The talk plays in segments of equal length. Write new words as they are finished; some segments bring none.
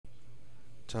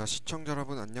자, 시청자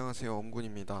여러분 안녕하세요.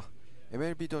 엄군입니다.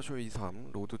 Mlb The Show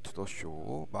 23 로드 투 더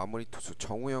쇼 마무리 투수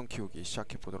정우영 키우기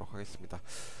시작해 보도록 하겠습니다.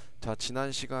 자,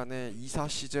 지난 시간에 2사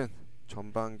시즌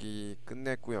전반기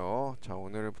끝냈고요. 자,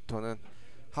 오늘부터는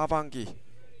하반기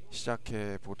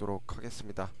시작해 보도록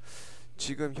하겠습니다.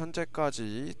 지금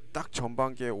현재까지 딱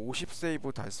전반기에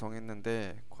 50세이브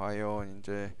달성했는데 과연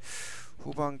이제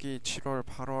후반기 7월,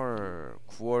 8월,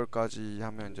 9월까지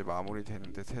하면 이제 마무리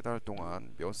되는데 3달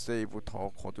동안 몇 세이브 더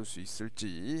거둘 수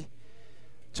있을지.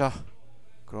 자,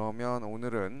 그러면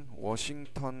오늘은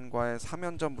워싱턴과의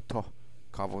 3연전부터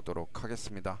가보도록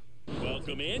하겠습니다.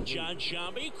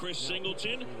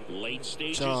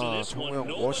 자,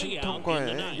 정우영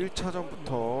워싱턴과의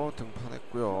 1차전부터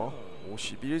등판했고요.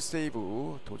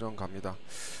 51세이브 도전 갑니다.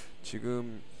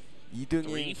 지금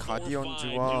 2등인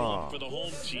가디언즈와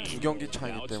 2경기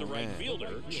차이기 때문에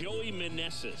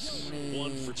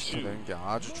승리 지켜내는 게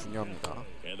아주 중요합니다.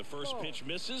 일단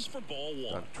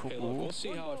초구.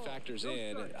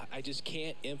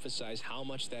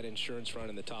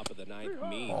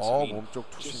 몸쪽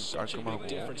투심 깔끔하고.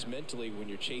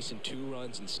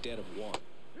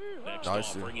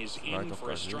 나이스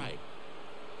슬라이더까지.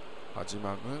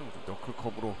 마지막은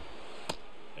너클컵으로.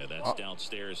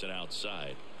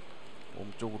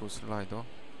 몸쪽으로 슬라이더.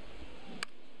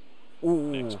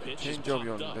 오,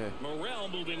 체인지업이었는데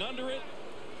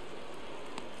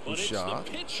굿샷.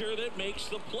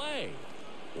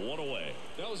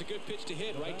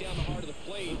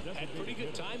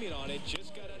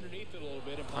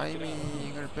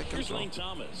 타이밍을 뺏겼어.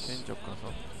 체인지업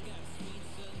가서.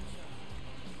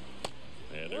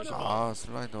 아,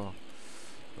 슬라이더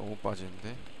너무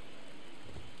빠지는데.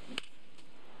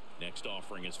 Next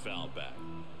offering is fouled back.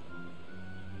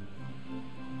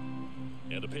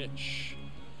 And the pitch.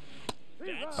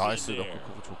 나이스,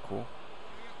 너클커브 좋고.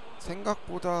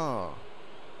 생각보다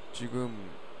지금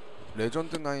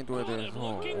레전드 난이도에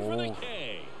대해서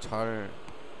잘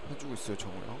해주고 있어요,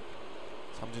 정우영.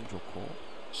 삼진 좋고.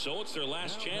 So it's their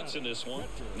last chance in this one.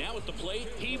 Now at the plate,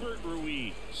 Hebert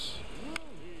Ruiz.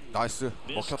 나이스,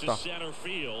 먹혔다.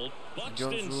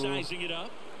 김견수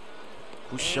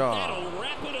굿샷.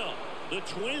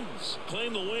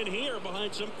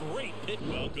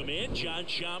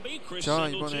 자,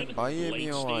 이번엔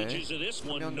마이애미와의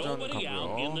 3연전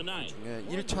가고요. 그중에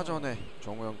 1차전에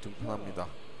정우영 등판합니다.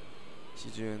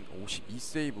 시즌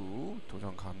 52세이브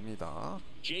도전 갑니다.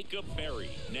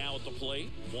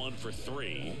 오,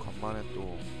 간만에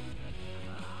또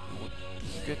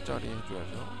 2개짜리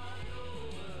해줘야죠.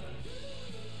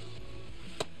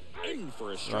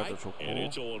 슬라이더 좋고.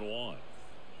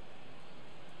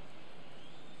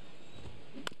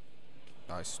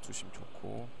 나이스, 투심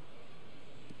좋고.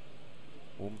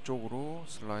 몸쪽으로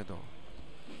슬라이더.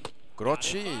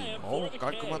 그렇지. 어우,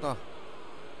 깔끔하다.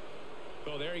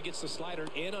 Well, there he gets the slider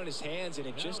in on his hands and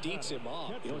it just eats him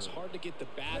up. You know, it's hard to get the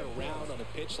bat around on a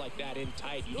pitch like that in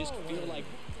tight. You just feel like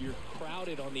you're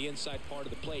crowded on the inside part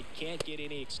of the plate. Can't get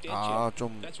any extension. 아,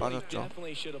 좀 That's what he 빠졌죠.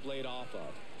 definitely should have laid off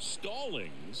of.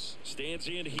 Stallings stands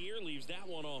in here, leaves that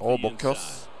one off 어, the 먹혔어.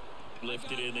 inside.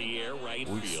 Lifted in the air, right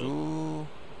field. 우익수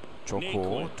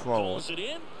좋고. 투아웃.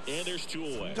 3점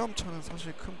 3점 차는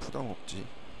사실 큰 부담 없지.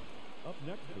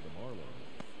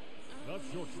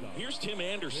 Here's Tim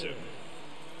Anderson.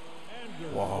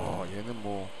 와, 얘는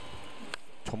뭐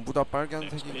전부 다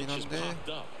빨간색이긴 한데.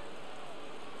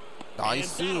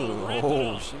 나이스.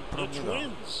 오, 심플합니다.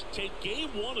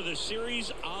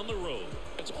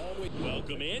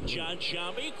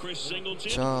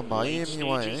 자,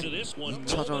 마이애미와의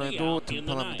 2차전에도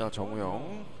등판합니다.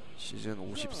 정우영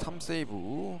시즌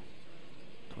 53세이브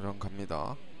도전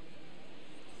갑니다.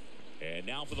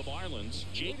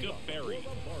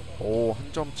 오,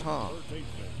 한 점 차.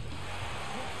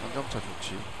 한 점 차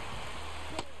좋지.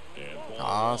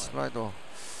 아, 슬라이더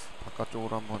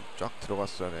바깥쪽으로 한번 쫙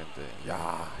들어갔어야 되는데.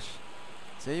 야,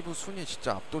 세이브 순위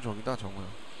진짜 압도적이다, 정우영.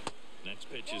 Next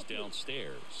pitch is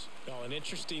downstairs. Oh, an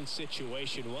interesting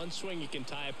situation. One swing you can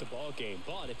tie up the ball game,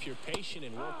 but if you're patient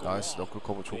and work 나이스,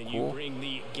 너클커브 then you 좋고. bring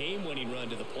the game-winning run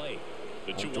to the plate.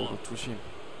 몸쪽으로 투심.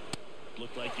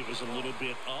 Looked like it was a little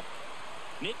bit up.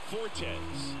 Nick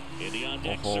Fortes in the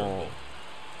on-deck 어허. circle.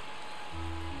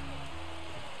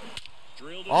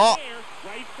 Drilled in 아! there,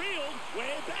 right field,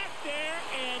 way back there,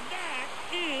 and that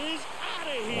is out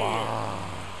of here.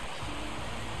 와,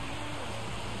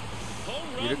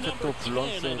 Home run 이렇게 또 number 블런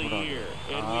 10 of the 세이브라니. year,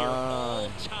 and we are all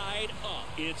아, tied up.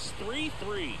 It's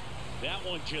 3-3. That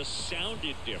one just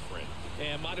sounded different.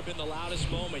 And might have been the loudest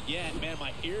moment yet. Man,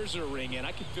 my ears are ringing.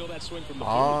 I could feel that swing from the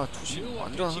아, booth. 투심 Knew what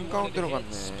완전 pitch he 한가운데로 wanted to hit.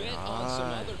 갔네. Spent on some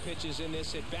아, other pitches in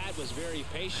this at bat, was very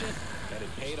patient, and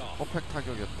it paid off. 퍼펙트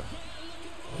타격이었다.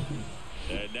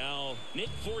 And now Nick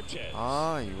Fortes.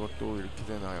 아, 이것도 이렇게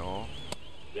되나요?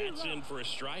 That's in for a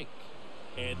strike.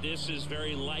 And this is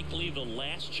very likely the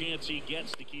last chance he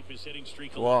gets to keep his hitting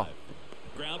streak 좋아. alive.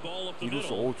 Ground ball up the 이루스,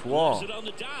 middle. 오, 좋아. It on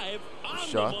the dive. On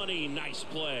the 샷. money. Nice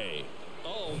play.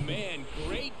 Oh man,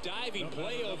 great diving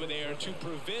play over there to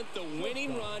prevent the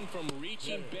winning run from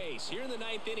reaching base. Here in the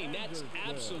 9th inning, that's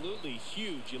absolutely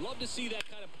huge. You love to see that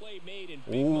kind of play made in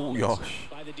big 오, 야, moments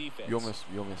by the defense.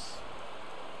 위험했어.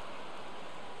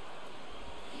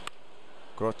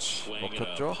 그렇지,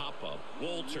 먹혔죠?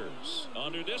 Walters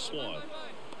under this one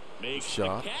makes the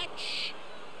catch,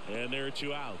 and there are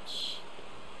 2 outs.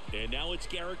 And now it's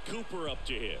Garrett Cooper up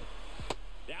to him.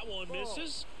 That one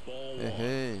misses. Ball 1.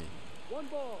 에헤이. 1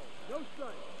 ball, no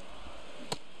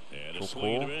strike. And a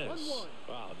swing and a miss.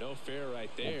 Wow, no fair right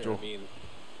there. 없죠. I mean,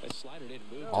 that slider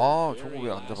didn't move. 아, Very 저거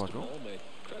왜 안 last 잡아줘? moment.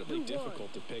 Incredibly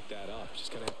difficult to pick that up.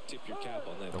 Just gonna tip your cap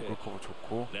on that 너클 pick. 커버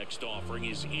좋고. Next offering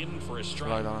is in for a strike.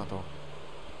 슬라이드 하나 더.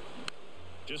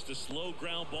 Just a slow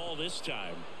ground ball this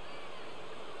time.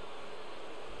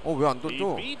 왜 안 He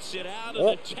던져? beats it out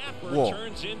and the tapper 우와.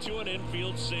 turns into an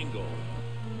infield single.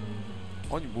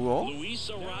 아니 뭐야? Luis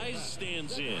Ariz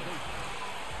stands in.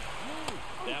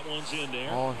 That one's in there.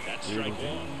 아, That's 왜 strike 이러지?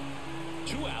 1.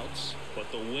 2 outs, but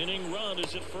the winning run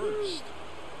is at first.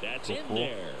 That's in 좋고.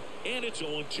 there, and it's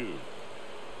 0-2.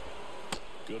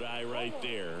 Good eye right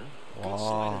there. Good 와,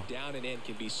 slider down and in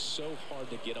can be so hard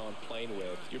to get on plane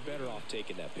with. You're better off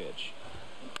taking that pitch.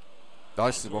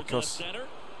 나이스 Towards left 먹혔어. center.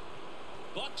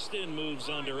 Buxton moves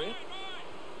under it.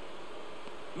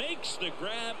 Makes the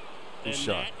grab, and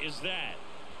shot. that is that.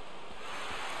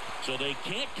 So they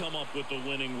can't come up with the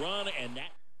winning run, and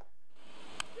that.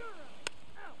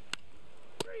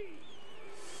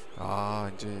 아,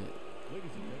 이제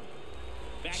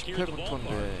Back here at the ballpark.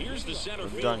 10회부터인데 Here's the center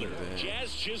fielder, 연장인데.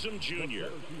 Jazz Chisholm Jr.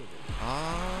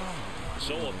 아,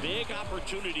 So a big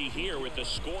opportunity here with the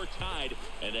score tied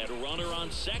and that runner on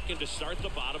second to start the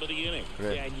bottom of the inning.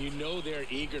 그래. Yeah, and you know they're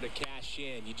eager to cash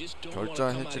in. You just don't want to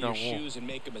결자 come out of your 해지라고 shoes and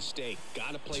make a mistake.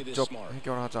 Got to play this 직접 smart.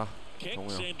 해결하자. Kicks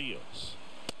정우영. and deals.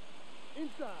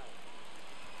 Inside.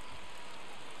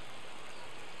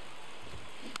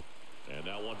 And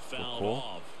that one fouled 좋고.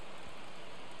 off.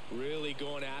 Really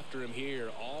going after him here.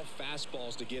 All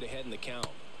fastballs to get ahead in the count.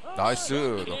 나이스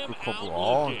너클 커브.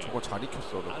 아, 저거 잘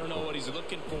익혔어. I don't know what he's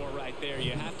looking for right there.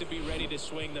 You have to be ready to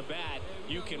swing the bat.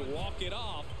 You can walk it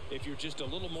off if you're just a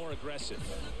little more aggressive.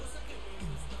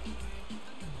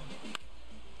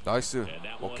 나이스 And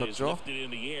that one is 먹혔죠? lifted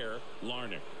in the air.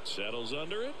 Larnach settles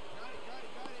under it.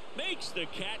 Makes the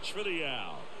catch for the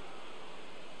out.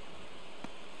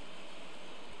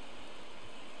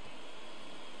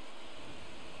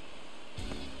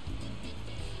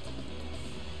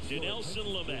 Nelson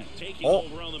Lamet taking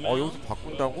over on the mound. 여기서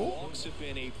바꾼다고? Walks have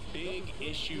been a big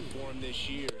issue for him this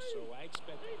year, so I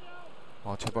expect.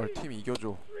 아, 제발 팀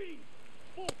이겨줘. 3,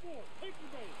 4, 4, take the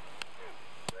base.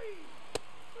 3,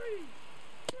 3,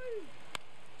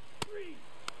 3,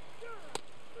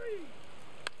 3,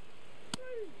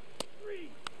 3, 3,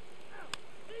 out.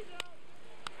 He's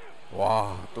out.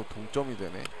 와, 또 동점이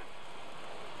되네.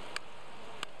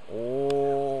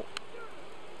 오,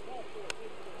 4,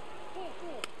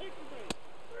 4, take the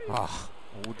base. 아,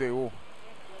 5대5.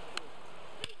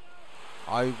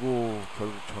 아이고,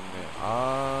 결국 졌네.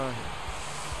 아,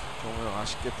 정우영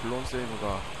아쉽게 블론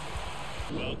세이브가.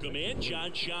 Welcome in,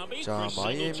 John Shambi, 자, Chris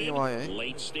Singleton. 마이애미와의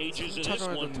Late stages in this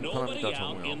 3차전에도 one, 등판합니다, nobody out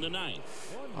정우영. in the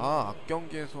ninth. 아,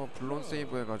 앞경기에서 블론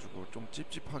세이브 해가지고 좀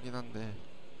찝찝하긴 한데.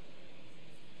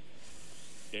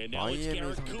 And now it's 마이애미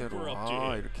Garrett 상대로 Cooper up to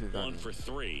아, him. 이렇게 1 되다니. for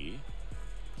 3.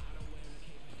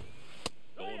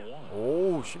 0-1.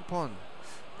 오, 심판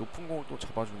높은 공을 또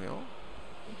잡아주네요.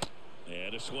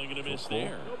 And a swing and a miss 좋고.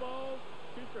 there. No balls,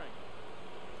 2 strikes.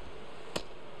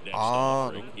 Next 아,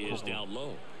 offering 너무 is 커버. down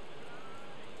low.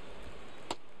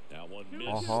 That one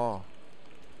missed. 아하,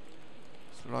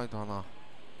 슬라이드 하나.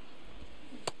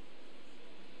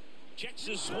 Checks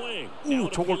his swing. 오, Down to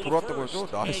저걸 field 돌았다고 first.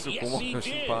 해줘? 나이스, And yes, 고마워요, he did.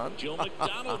 심판. Joe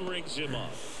McDonald rings him up.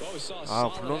 Well, we saw a 아,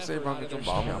 solid 블론 effort 세이브 out 한게 of 좀 their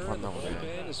마음이 starter. 아팠나 The 보네.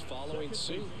 bullpen is following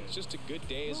suit. It's just a good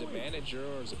day as a manager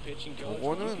or as a pitching coach.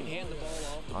 You 저거는 can hand the ball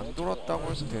off to 안 multiple 돌았다고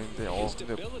arms. 해도 되는데, His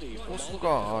근데 stability from 포수가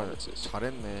multiple 아, performances.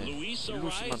 잘했네. Luis Ariz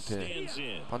일루심한테 stands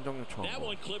in. 반정 요청. That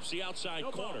one clips the outside No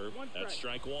ball, corner. 1 That's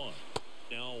strike 1.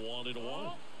 Now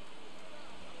 1-1.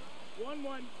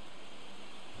 1-1.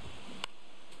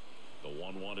 The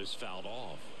 1-1 is fouled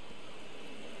off.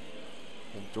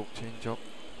 왼쪽 체인지업.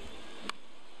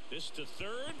 This to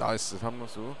third. 나이스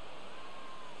 3루수.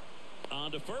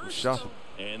 On to first. 샷.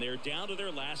 And they're down to their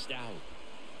last out.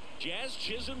 Jazz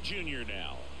Chisholm Jr.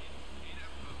 now.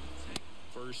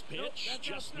 First pitch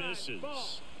just misses.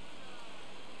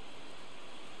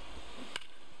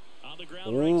 On the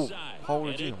ground right 오, side.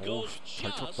 파울이지. And it 오, goes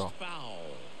잘 just 쳤다.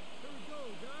 foul.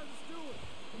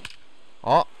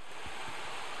 아,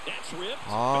 That's ripped.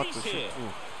 아, 또 Base hit.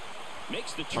 실수.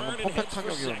 Makes the 방금 turn and 퍼펙트 heads for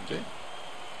타격이었는데. second.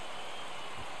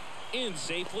 In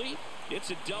safely.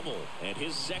 It's a double and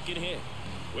his second hit.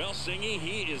 Well, Singy,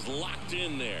 he is locked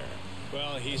in there.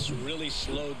 Well, he's really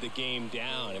slowed the game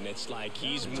down, and it's like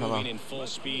he's moving in full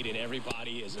speed, and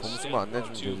everybody is a step 안 or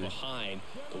내주면 two 되지. behind.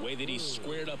 The way that he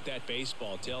squared up that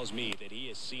baseball tells me that he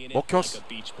is seeing it 먹혔어. like a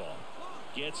beach ball.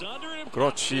 Gets under him.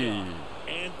 그렇지.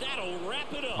 And that'll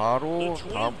wrap it up. 바로 The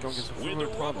다음 Twins 경기에서 win the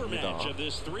승부를 rubber match 털어냅니다. of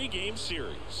this 3-game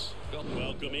series.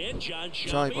 Welcome in, John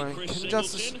자, Shelby, 이번엔 Chris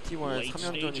캔자스 Singleton. 시티와의 Late stages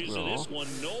of 3연전이고요. this one,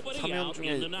 nobody out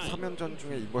in the ninth. 3연전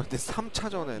중에 이번에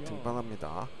 3차전에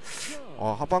등반합니다.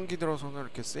 하반기 들어서는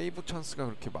이렇게 세이브 찬스가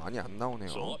그렇게 많이 안 So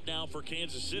나오네요. up now for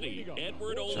Kansas City,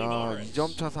 Edward 자, Olivares.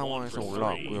 2점차 상황에서 1 for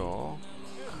 3. 올라왔고요.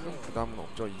 큰 부담은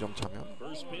없죠, 2점 차면.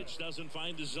 First pitch doesn't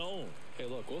find the zone. Hey,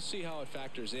 look, we'll see how it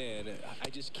factors in. I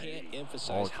just can't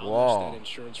emphasize how 좋아. much that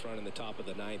insurance run in the top of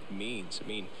the ninth means. I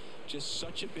mean, just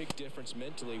such a big difference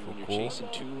mentally when you're 좋고. chasing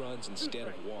 2 runs instead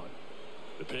of 1.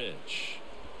 The pitch.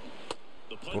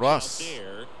 The punch out 돌았어.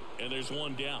 there, and there's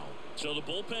 1 down. So the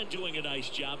bullpen doing a nice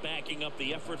job backing up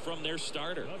the effort from their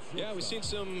starter. Yeah, we've seen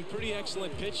some pretty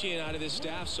excellent pitching out of this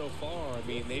staff so far. I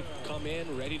mean, they've come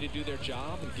in ready to do their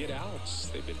job and get outs.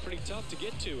 They've been pretty tough to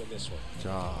get to in this one.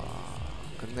 자,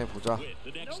 끝내보자.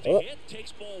 The next 어? hit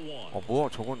takes ball 1. 뭐야,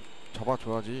 저건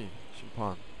잡아줘야지,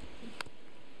 심판.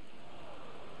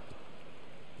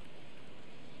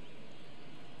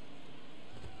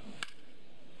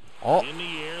 In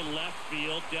the air, left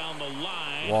field, down the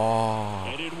line. 와,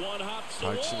 And in 1 hops the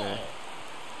잘 wall. 치네.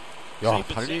 Safe 야, at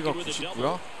달리기가 second with a 99야?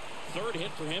 double. Third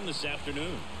hit for him this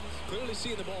afternoon. Clearly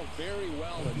seeing the ball very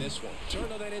well in this one.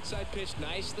 Turned on that inside pitch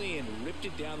nicely and ripped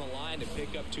it down the line to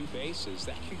pick up 2 bases.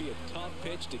 That can be a tough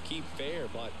pitch to keep fair,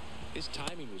 but his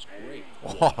timing was great.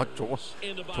 와, 저건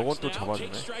In the box 저건 또 now, 잡아주네.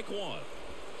 take strike 1.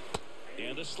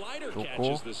 And the slider 좋고.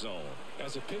 catches the zone.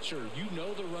 As a pitcher, you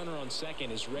know the runner on second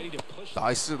is ready to push.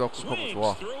 나이스 너클 커버 Swings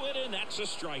좋아. through it, and that's a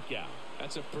strikeout.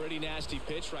 That's a pretty nasty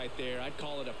pitch right there. I'd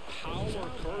call it a power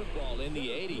curveball in the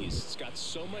 80s. It's got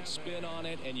so much spin on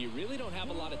it, and you really don't have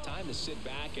a lot of time to sit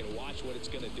back and watch what it's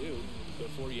going to do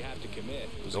before you have to commit.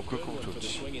 It was a good one for the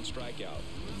좋지. swinging strikeout.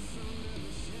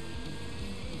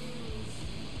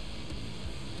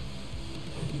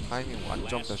 타이밍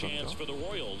완전 Last chance 뺏었죠. for the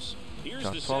Royals. Here's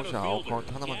자, the 투아웃이 center 아웃 fielder,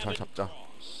 카운트 하나만 잘 Gavin 잡자.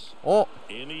 Cross.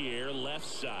 In the air, left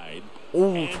side.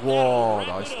 오, And 좋아. that'll wrap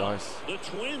나이스, it up. 나이스. The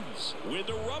Twins with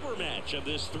the rubber match of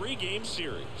this 3-game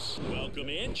series. Welcome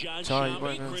in, John 자, Shelby,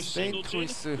 이번에는 Chris 세인트 Singleton.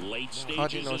 루이스 Late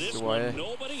stages of this 카디너스와의 one,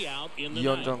 nobody out in the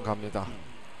ninth. 2연전 갑니다.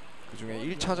 그 중에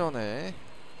 1차전에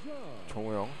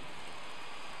정우영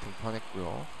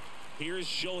등판했고요. Here's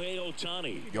Shohei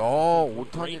Ohtani. 야,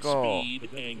 Great 오타니가 speed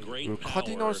and great 그 power.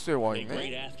 카디널스에 와 A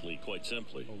great 있네. athlete, quite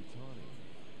simply.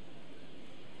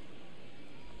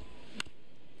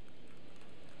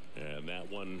 And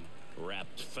that one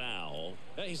wrapped foul.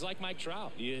 He's like Mike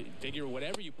Trout. You figure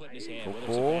whatever you put in his hand, whether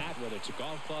it's 좋고. a bat, whether it's a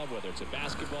golf club, whether it's a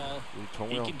basketball, 이 he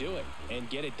정우영 can do it and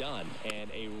get it done. And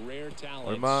a rare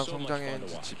talent. 얼마나 So much fun to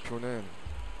성장했는지 watch. 지표는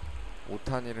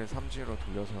오타니를 삼진으로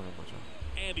돌려서 하는 거죠.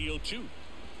 And the 0-2.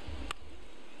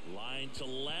 Line to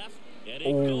left. And it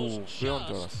오, goes 그래야 줄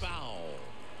just 알았어. foul.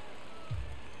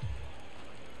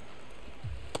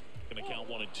 Gonna count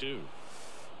 1 and 2.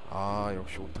 아,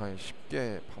 역시 오타니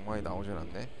쉽게 방망이 나오질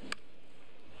않네.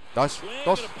 나이스, Swing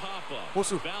넣었어. and a pop-up.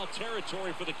 호수. Foul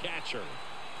territory for the catcher.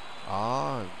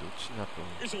 아, 놓치냐 또.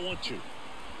 Here's a 1-2.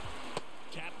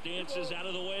 Tap dances out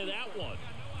of the way of that one.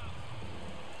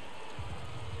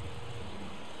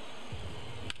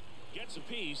 Gets a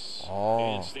piece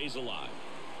아. and stays alive.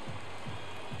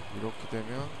 이렇게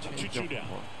되면 체인지업 down.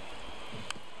 한번.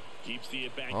 Keeps the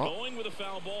at-bat 어? going with a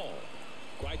foul ball.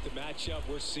 Quite the matchup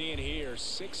we're seeing here.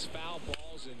 6 foul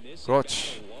balls in this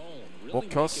그렇지. at-bat alone. Really making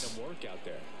먹혔어. him work out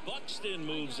there. Buxton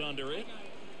moves under it.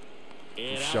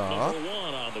 And 굿샷. out number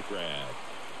 1 on the grab.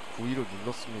 9위로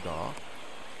눌렀습니다.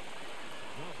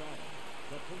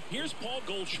 Here's Paul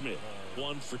Goldschmidt.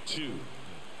 1 for 2.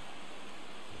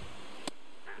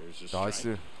 There's a strike.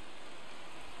 나이스.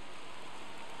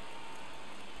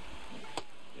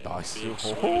 And 나이스. big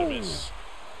swing and a 호호. miss.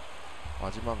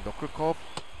 마지막 너클컵.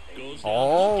 Goes 오,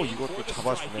 down looking 이것도 for the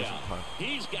잡아주네, strikeout. 심판.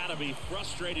 He's got to be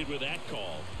frustrated with that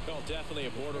call. Well, definitely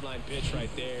a borderline pitch right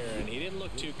there, and he didn't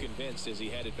look too convinced as he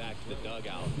headed back to the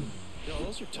dugout. You know,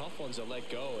 those are tough ones to let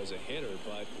go as a hitter,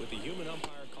 but with the human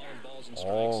umpire calling balls and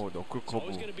strikes, 오, it's 너클컵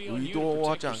always going to be on you to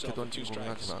의도하지 protect 않게 yourself with 2 던진 거긴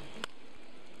strikes. 하지만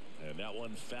And that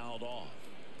one fouled off.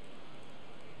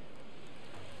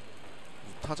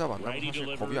 타자 만나면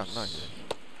사실 겁이 안 나 이제.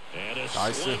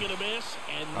 나이스.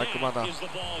 깔끔하다.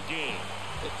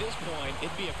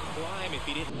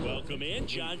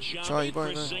 자,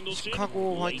 이번에는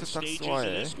시카고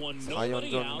화이트삭스와의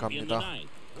 4연전 갑니다.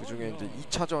 그 중에 이제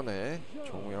 2차전에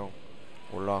정우영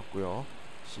올라왔고요.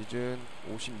 시즌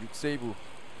 56세이브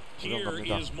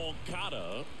도전갑니다.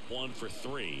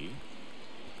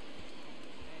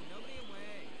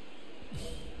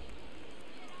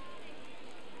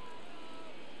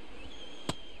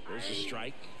 There's a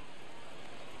strike.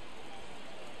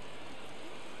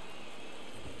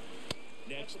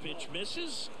 Next pitch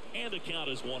misses, and the count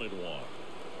is 1-1.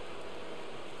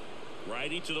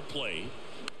 Righty to the plate.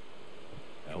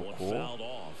 That one fouled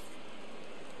off.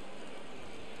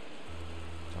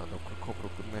 자, 너클커브로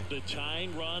끝내. The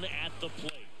tying run at the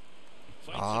plate.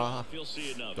 아,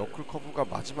 너클커브가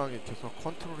마지막에 계속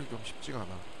컨트롤이 좀 쉽지가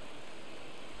않아.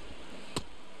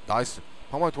 나이스.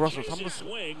 방망이 돌았어. 3루수.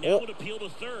 와.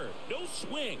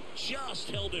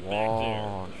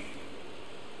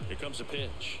 Here comes a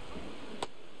pitch.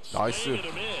 나이스.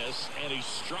 And he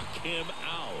struck him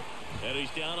out. And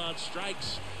he's down on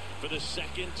strikes for the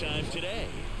second time today.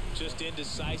 Just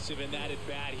indecisive in that at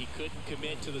bat. He couldn't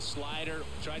commit to the slider.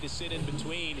 Tried to sit in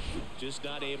between. Just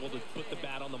not able to put the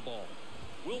bat on the ball.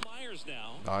 Will Myers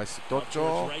now. 나이스.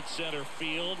 떴죠. Right center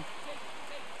field.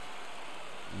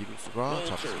 이루수가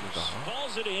잡습니다.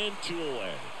 Calls it in, 2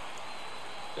 away.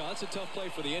 That's a tough play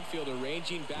for the infielder,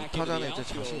 ranging back into the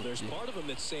outfield. There's part of him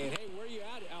that's saying, "Hey, where are you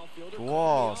at, outfielder?"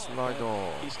 좋아,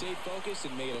 슬라이더. He stayed focused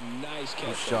and made a nice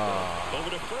catch. 굿샷. Over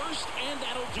to first, and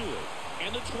that'll do it.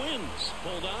 And the Twins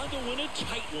hold on to win a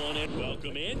tight one. And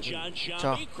welcome in John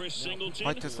Shammy, Chris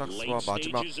Singleton. 화이트삭스와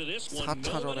마지막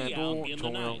 4차전에도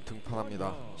정우영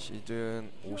등판합니다. 시즌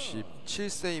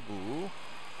 57세이브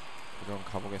도전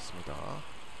가보겠습니다.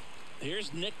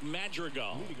 Here's Nick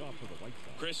Madrigal.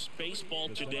 Chris, baseball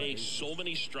today, so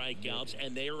many strikeouts,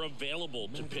 and they are available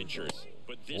to pitchers.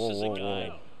 But this is a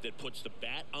guy that puts the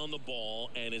bat on the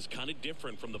ball and is kind of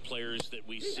different from the players that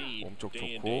we see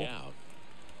day in, day out.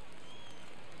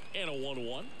 And a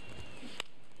 1-1.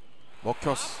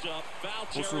 먹혔어. Foul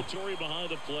territory behind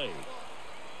the plate.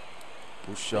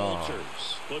 굿샷.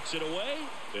 Puts it away,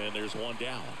 and there's one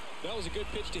down. That was a good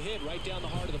pitch to hit right down the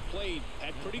heart of the plate.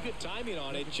 Had pretty good timing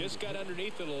on it. Just got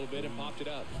underneath it a little bit and popped it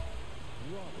up.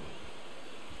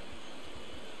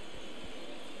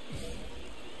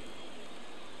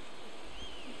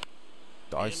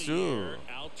 나이스.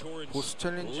 보스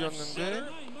챌린지였는데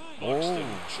공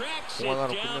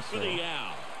하나로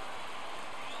끝냈어요.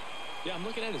 Yeah, I'm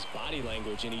looking at his body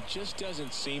language, and he just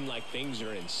doesn't seem like things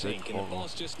are in sync, and the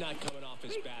ball's just not coming off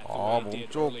his bat the way it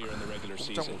did earlier in the regular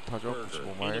season. 못하죠.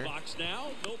 95마일.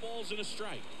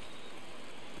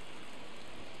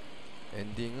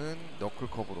 엔딩은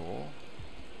너클컵으로.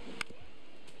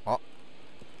 아,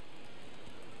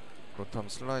 그렇다면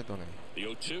슬라이더네.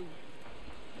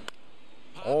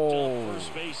 오,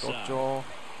 떴죠.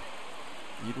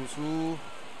 이루수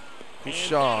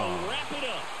굿샷.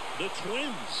 The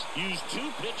Twins use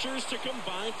 2 pitchers to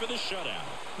combine for the shutout.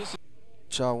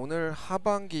 자, 오늘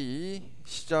하반기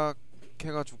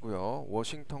시작해가지고요.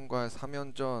 워싱턴과의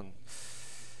 3연전,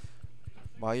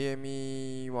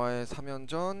 마이애미와의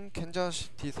 3연전,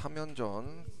 캔자스시티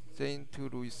 3연전,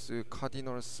 세인트루이스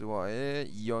카디널스와의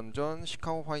 2연전,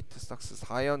 시카고 화이트삭스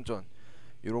 4연전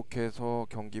이렇게 해서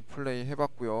경기 플레이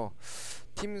해봤고요.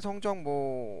 팀 성적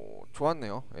뭐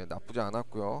좋았네요. 예, 나쁘지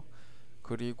않았고요.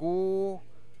 그리고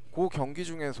그 경기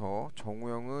중에서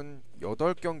정우영은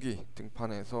 8경기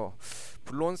등판해서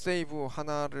블론 세이브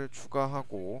하나를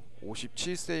추가하고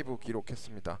 57세이브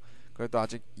기록했습니다. 그래도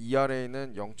아직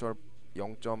ERA는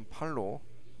 0.8로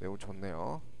매우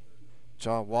좋네요.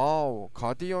 자, 와우,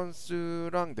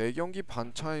 가디언스랑 4경기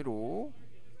반 차이로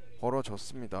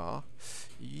벌어졌습니다.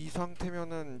 이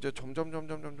상태면은 이제 점점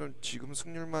지금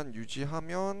승률만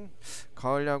유지하면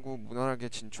가을 야구 무난하게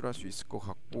진출할 수 있을 것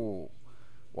같고,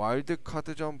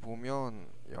 와일드카드전 보면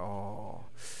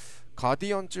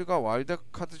가디언즈가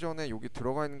와일드카드전에 여기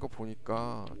들어가 있는 거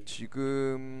보니까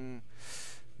지금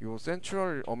요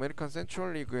센트럴 아메리칸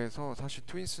센트럴 리그에서 사실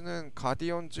트윈스는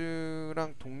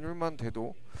가디언즈랑 동률만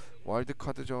돼도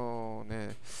와일드카드전에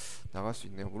나갈 수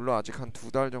있네요. 물론 아직 한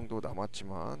 2달 정도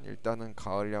남았지만 일단은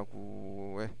가을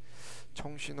야구의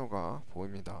청신호가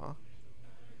보입니다.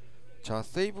 자,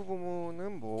 세이브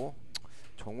부문은 뭐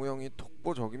정우영이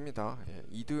독보적입니다.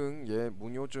 2등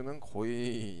문효준은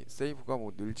거의 세이브가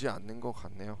뭐 늘지 않는 것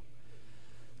같네요.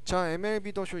 자,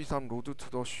 MLB 더쇼 23 로드 투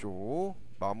더쇼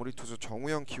마무리 투수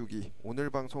정우영 키우기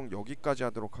오늘 방송 여기까지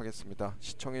하도록 하겠습니다.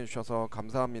 시청해 주셔서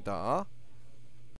감사합니다.